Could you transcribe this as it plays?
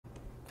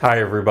Hi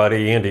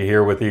everybody, Andy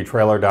here with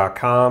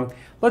etrailer.com.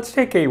 Let's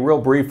take a real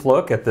brief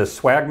look at this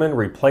Swagman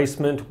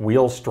replacement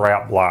wheel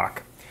strap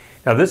block.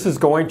 Now this is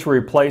going to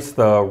replace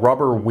the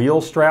rubber wheel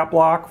strap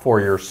block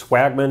for your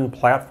Swagman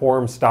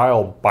platform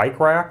style bike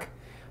rack.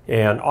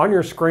 And on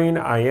your screen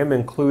I am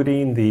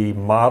including the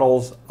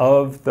models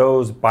of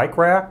those bike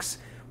racks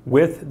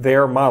with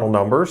their model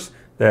numbers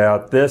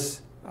that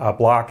this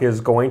block is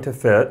going to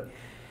fit.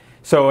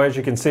 So as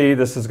you can see,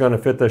 this is going to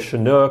fit the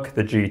Chinook,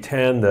 the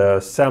G10,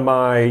 the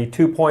Semi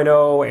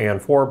 2.0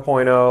 and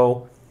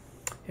 4.0,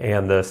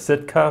 and the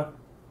Sitkka.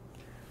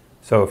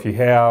 So if you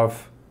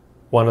have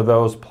one of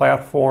those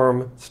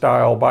platform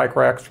style bike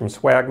racks from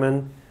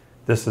Swagman,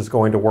 this is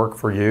going to work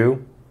for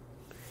you.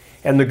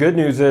 And the good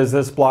news is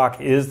this block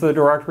is the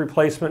direct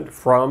replacement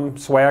from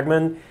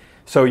Swagman,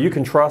 so you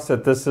can trust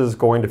that this is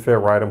going to fit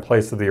right in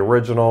place of the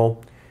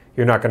original.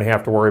 You're not going to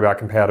have to worry about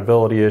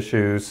compatibility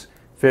issues,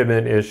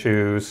 fitment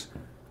issues,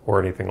 or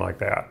anything like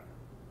that.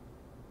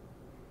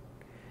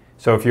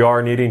 So if you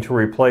are needing to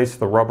replace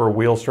the rubber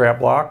wheel strap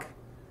block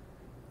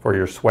for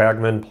your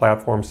Swagman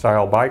platform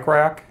style bike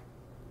rack,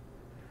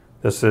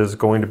 this is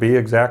going to be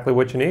exactly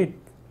what you need.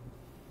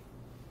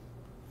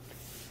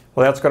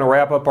 Well, that's going to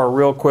wrap up our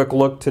real quick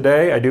look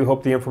today. I do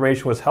hope the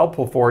information was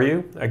helpful for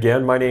you.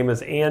 Again, my name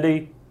is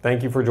Andy.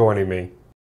 Thank you for joining me.